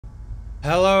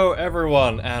Hello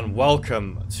everyone and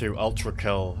welcome to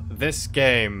Ultrakill. This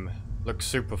game looks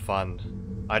super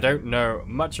fun. I don't know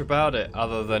much about it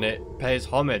other than it pays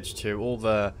homage to all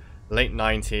the late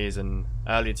 90s and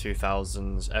early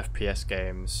 2000s FPS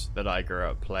games that I grew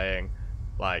up playing,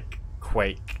 like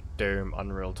Quake, Doom,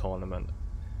 Unreal Tournament.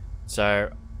 So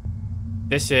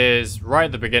this is right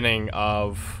at the beginning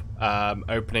of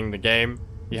opening the game.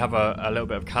 You have a little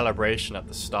bit of calibration at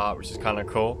the start, which is kind of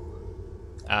cool.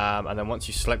 And then once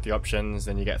you select the options,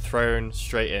 then you get thrown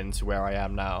straight into where I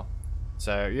am now.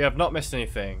 So you have not missed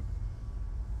anything.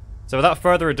 So without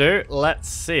further ado, let's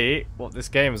see what this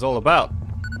game is all about.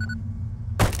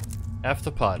 F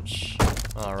to punch.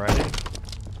 Alrighty.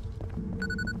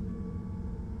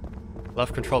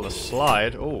 Left control to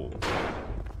slide. Ooh.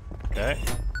 Okay.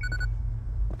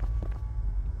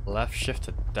 Left shift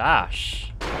to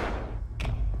dash.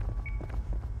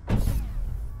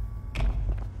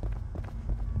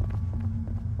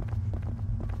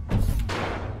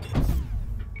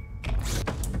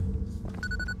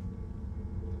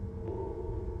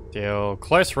 Deal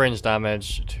close range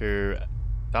damage to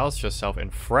douse yourself in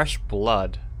fresh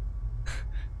blood.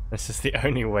 This is the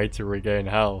only way to regain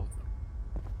health.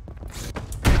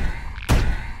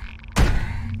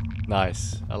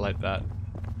 Nice, I like that.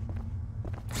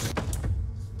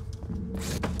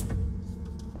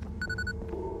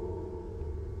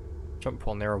 Jump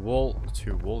while near a wall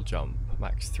to wall jump,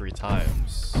 max 3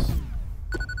 times.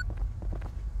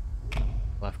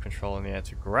 Left control in the air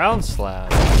to ground slam.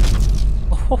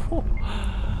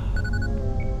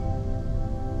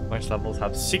 Most levels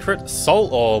have secret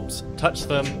soul orbs. Touch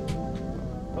them.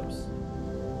 Whoops.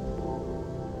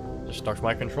 Just knocked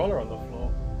my controller on the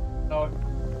floor. No.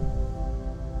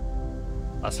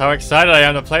 That's how excited I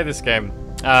am to play this game.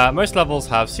 Most levels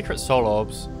have secret soul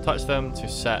orbs. Touch them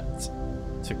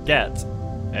to get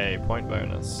a point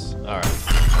bonus. Alright.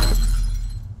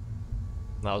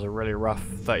 That was a really rough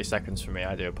 30 seconds for me.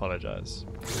 I do apologize.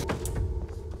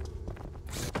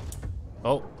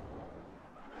 Oh.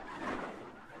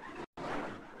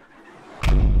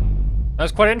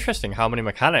 That's quite interesting how many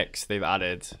mechanics they've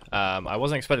added. I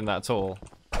wasn't expecting that at all.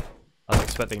 I was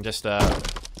expecting just to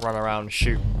run around,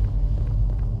 shoot.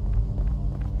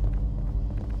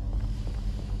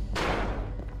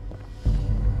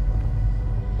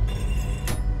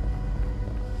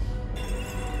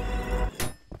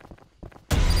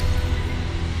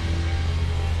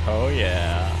 Oh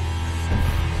yeah.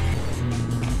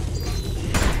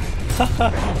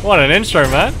 What an intro,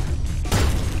 man.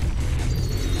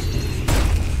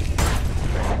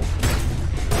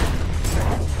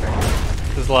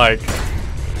 It's like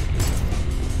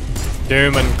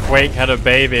Doom and Quake had a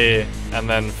baby and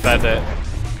then fed it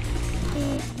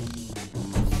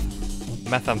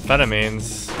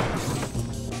methamphetamines.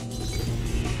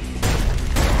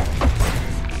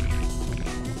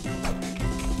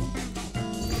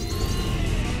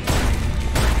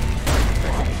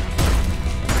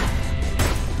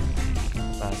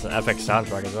 That's an epic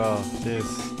soundtrack as well.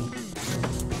 Jeez.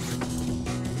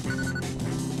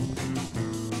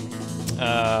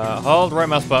 Hold right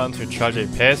mouse button to charge a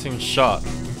piercing shot.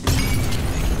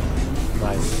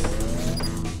 Nice.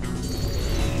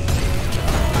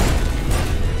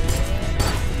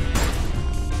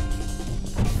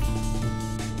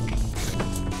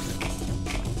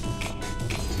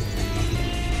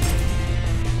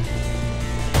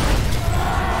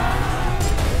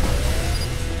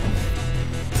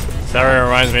 This area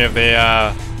reminds me of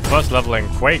the first level in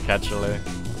Quake, actually.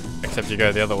 Except you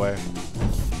go the other way.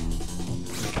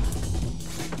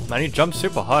 Man, you jump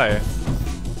super high.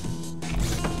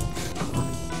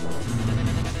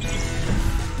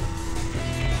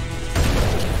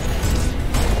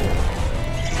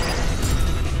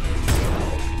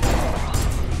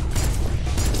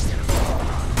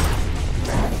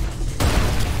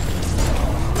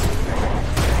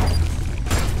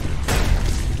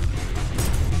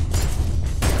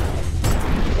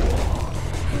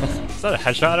 Is that a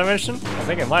headshot animation? I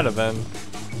think it might have been.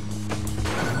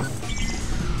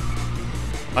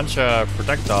 Punch a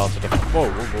projectile to the. Whoa,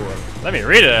 whoa, whoa. Let me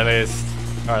read it at least.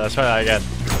 Alright, let's try that again.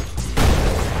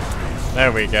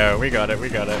 There we go. We got it. We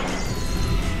got it.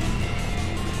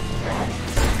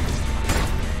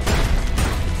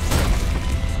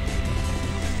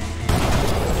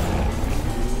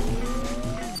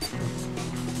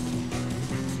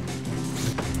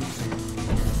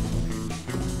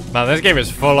 Man, this game is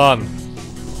full on.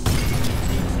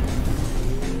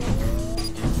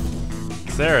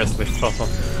 Seriously full on.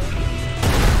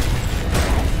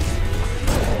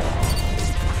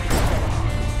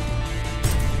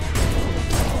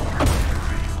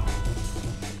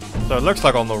 So it looks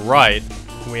like on the right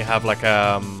we have like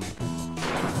a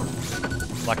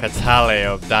tally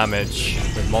of damage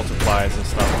with multipliers and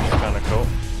stuff, which is kind of cool.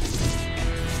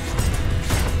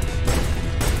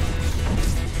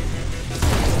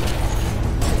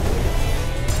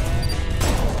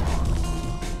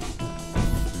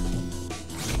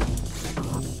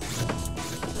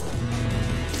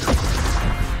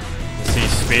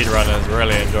 Speedrunners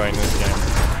really enjoying this game.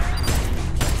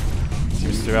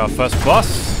 Seems to be our first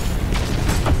boss.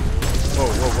 Whoa,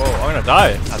 whoa, whoa! I'm gonna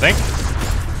die, I think.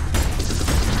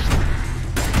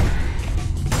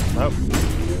 Nope.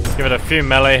 Give it a few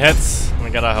melee hits and we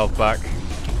get our health back.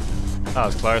 That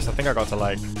was close. I think I got to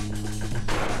like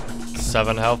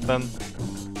 7 health then.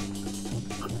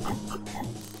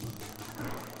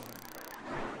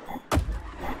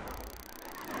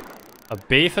 A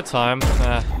B for time.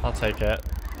 I'll take it.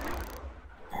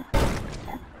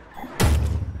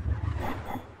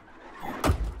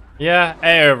 Yeah,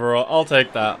 A overall. I'll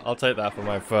take that. I'll take that for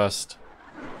my first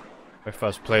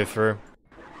playthrough.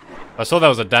 I saw there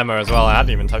was a demo as well. I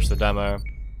hadn't even touched the demo.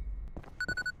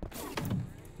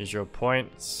 Use your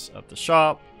points at the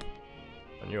shop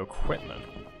and your equipment.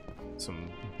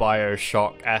 Some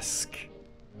Bioshock-esque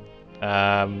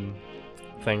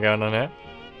thing going on here.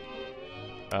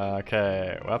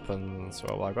 Okay, weapons.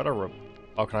 Well, I got a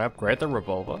oh, can I upgrade the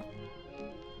revolver?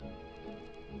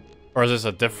 Or is this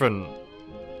a different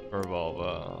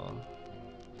revolver?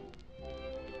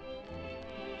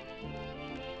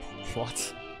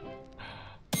 What?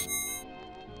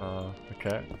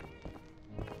 Okay.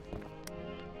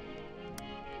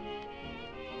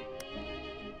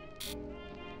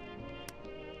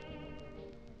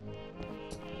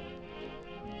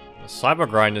 Cyber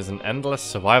Grind is an endless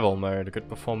survival mode. A good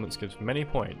performance gives many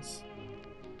points.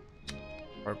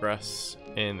 Progress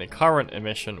in the current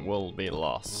mission will be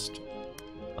lost.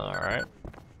 Alright.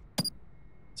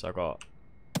 So I got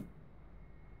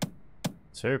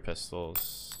 2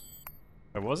 pistols.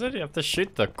 Wait, was it? You have to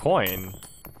shoot the coin.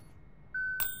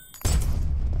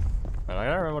 I don't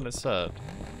remember what it said.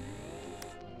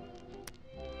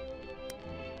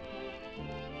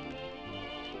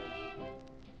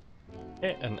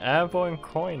 Hit an airborne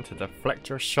coin to deflect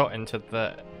your shot into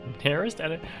the nearest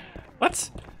enemy.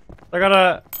 What? I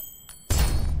gotta...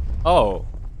 Oh.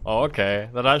 Oh, okay.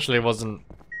 That actually wasn't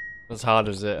as hard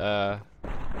as it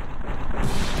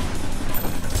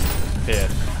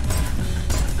appeared.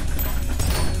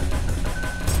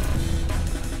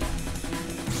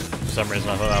 For some reason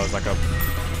I thought that was like a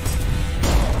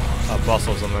boss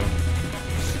or something.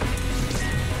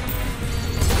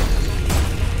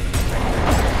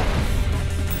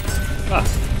 Ah.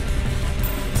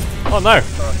 Oh no!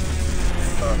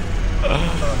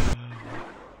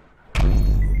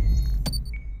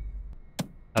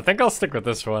 I think I'll stick with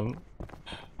this one.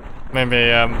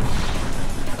 Maybe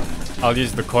I'll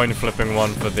use the coin flipping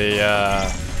one for the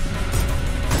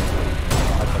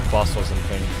like the boss or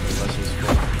something. Maybe that's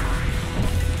useful.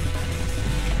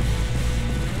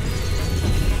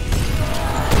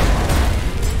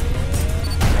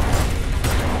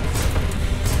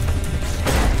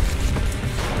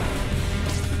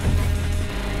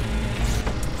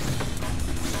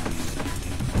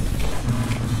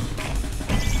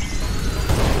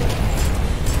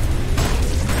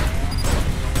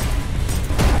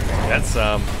 Get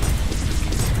some.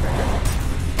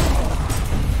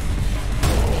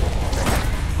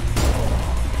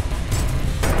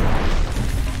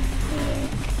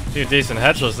 Few decent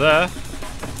headshots there.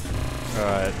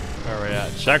 Alright, where are we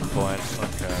at? Checkpoint.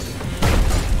 Okay.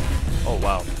 Oh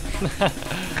wow.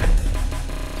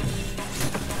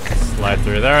 Slide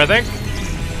through there, I think.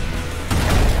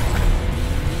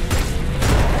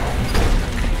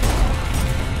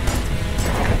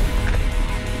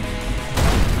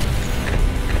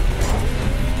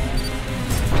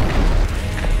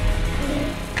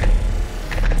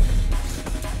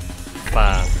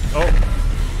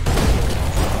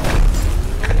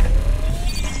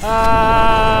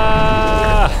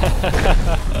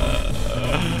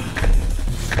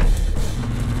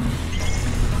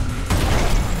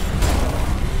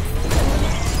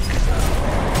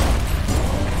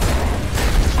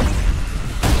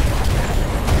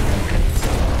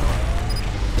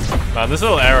 Man, this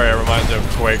little area reminds me of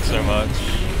Quake so much.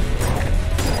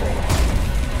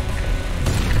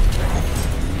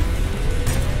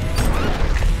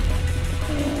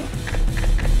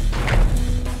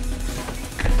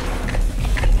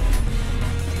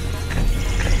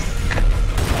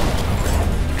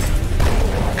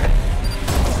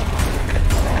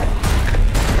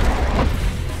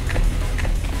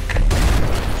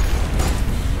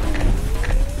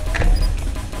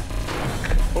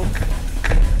 Oh.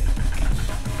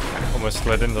 Almost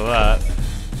slid into that.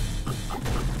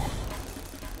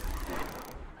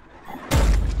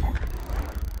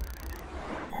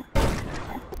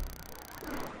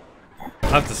 I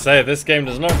have to say, this game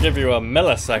does not give you a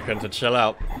millisecond to chill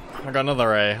out. I got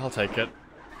another A. I'll take it.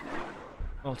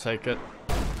 I'll take it.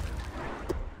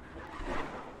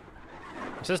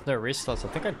 It says no restarts. I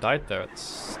think I died there at the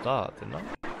start, didn't I?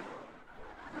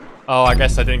 Oh, I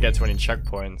guess I didn't get to any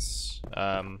checkpoints.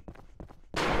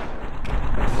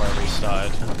 Before I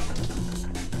restarted.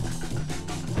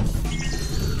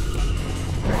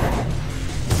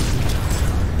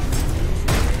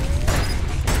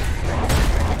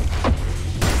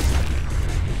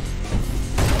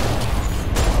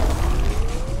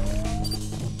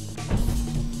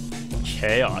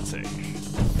 Chaotic.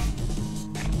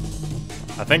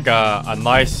 I think a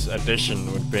nice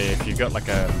addition would be if you got like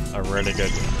a really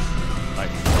good like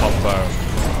combo.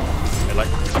 You like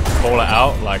call it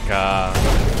out like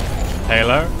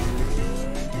Halo.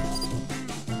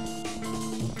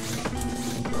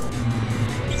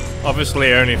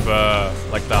 Obviously only for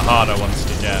like the harder ones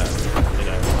to get, you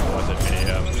know, otherwise it'd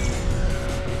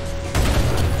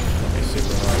be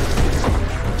super hard.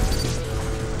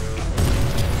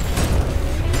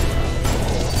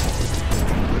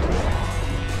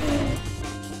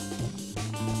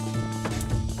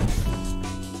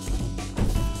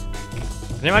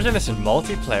 Can you imagine this in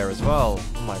multiplayer as well?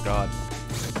 Oh my god.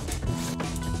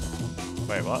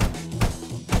 Wait, what?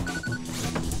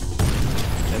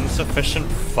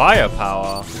 Insufficient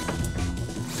firepower.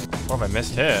 What have I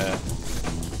missed here?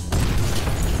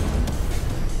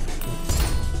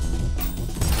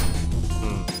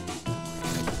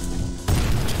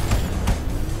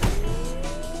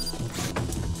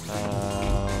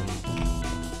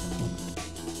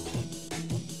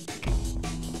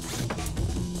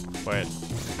 Wait.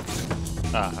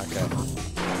 Ah, okay.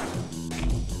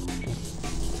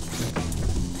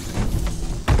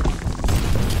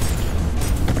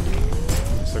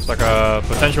 This looks like a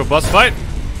potential boss fight.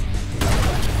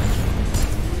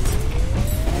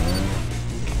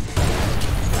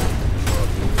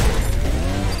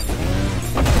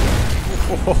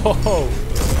 Whoa.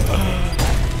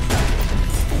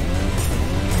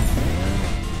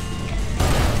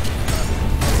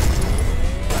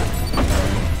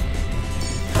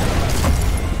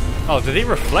 Oh, did he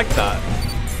reflect that?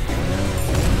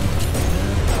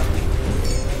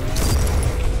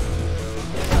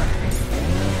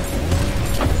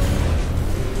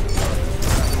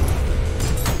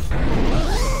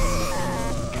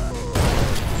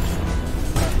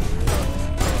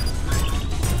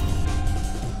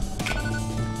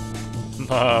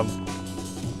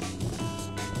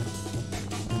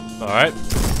 Alright.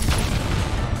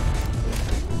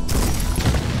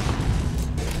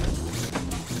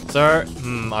 So,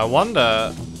 I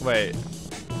wonder... Wait.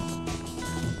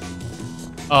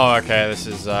 Oh, okay, this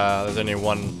is, there's only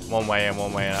one way in,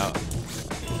 one way out.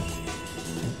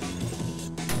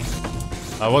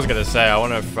 I was gonna say, I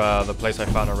wonder if the place I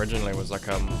found originally was like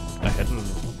a hidden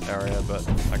area, but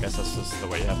I guess that's just the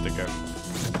way you have to go.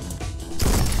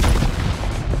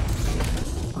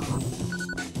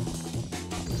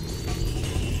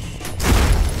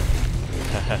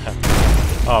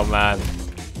 Oh man.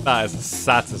 That is a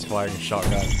satisfying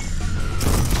shotgun.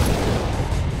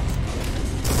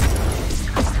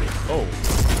 Oh.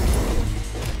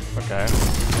 Okay.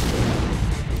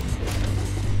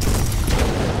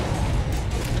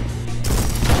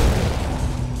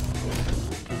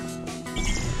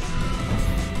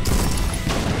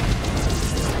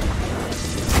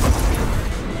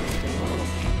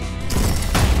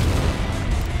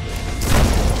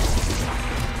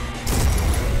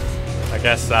 I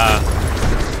guess, I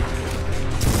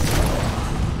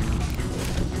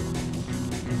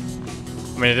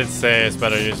mean, it did say it's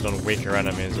better used on weaker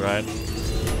enemies, right?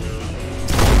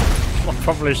 I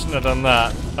probably shouldn't have done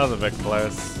that. That was a bit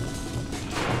close.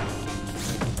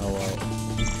 Oh well.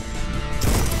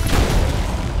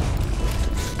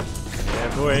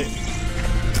 Yeah, boy.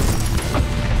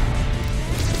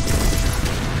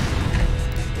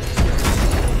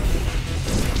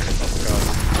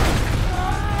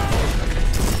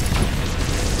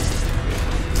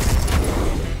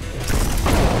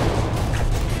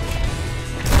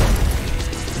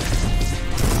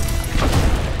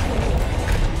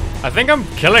 I think I'm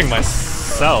killing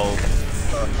myself.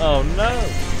 Oh no.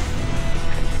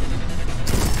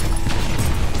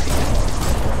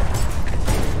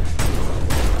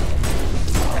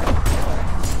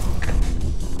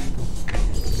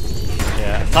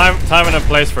 Yeah, time and a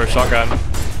place for a shotgun.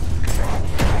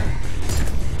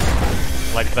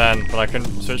 Like then, but I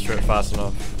couldn't switch to it fast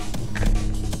enough.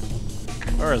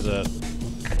 Or is it?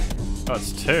 Oh,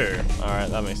 it's 2. Alright,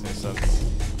 that makes no sense.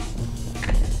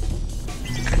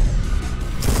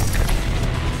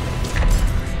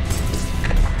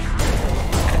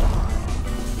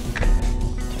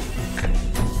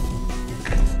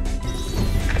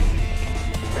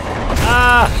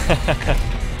 Ah!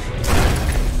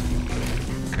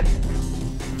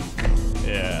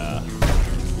 Yeah.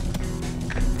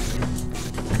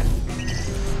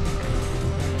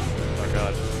 Oh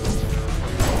god.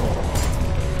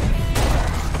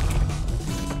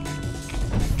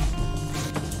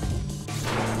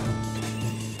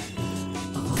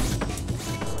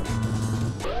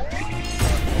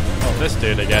 Oh, this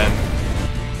dude again.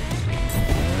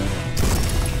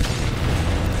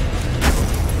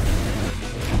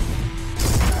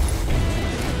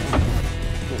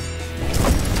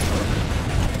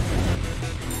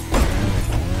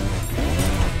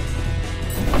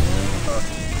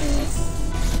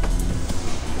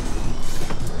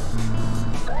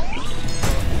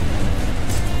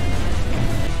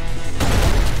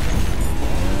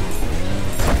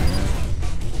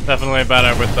 Definitely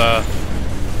better with the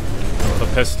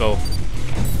pistol.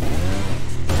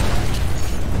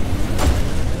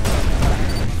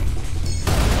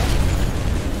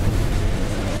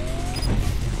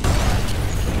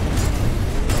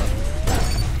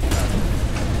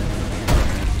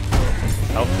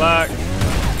 Health back.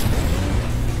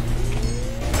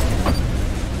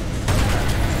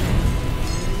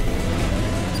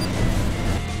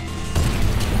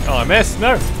 Oh, I missed.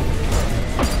 No.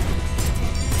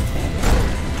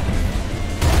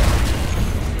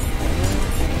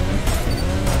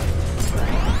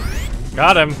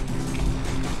 Got him!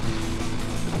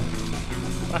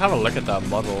 I'll have a look at that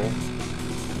model.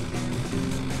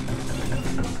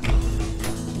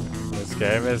 This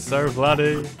game is so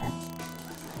bloody.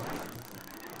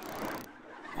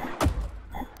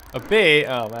 A B?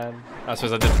 Oh man. I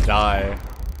suppose I didn't die.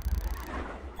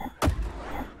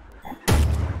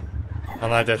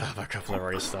 And I did have a couple of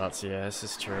restarts, yeah, this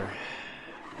is true.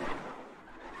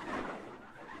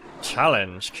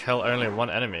 Challenge. Kill only one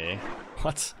enemy.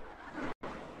 What?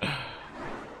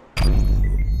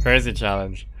 Crazy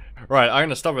challenge. Right, I'm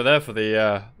gonna stop it there for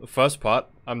the first part.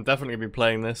 I'm definitely gonna be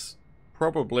playing this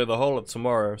probably the whole of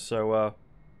tomorrow, so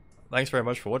thanks very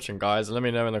much for watching, guys. Let me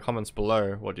know in the comments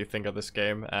below what you think of this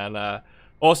game, and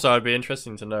also it'd be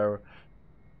interesting to know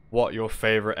what your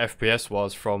favorite FPS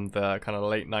was from the kind of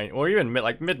late 90s, or even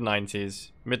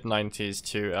mid-90s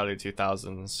to early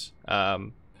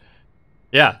 2000s.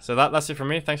 Yeah, so that's it from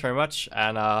me. Thanks very much,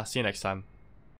 and see you next time.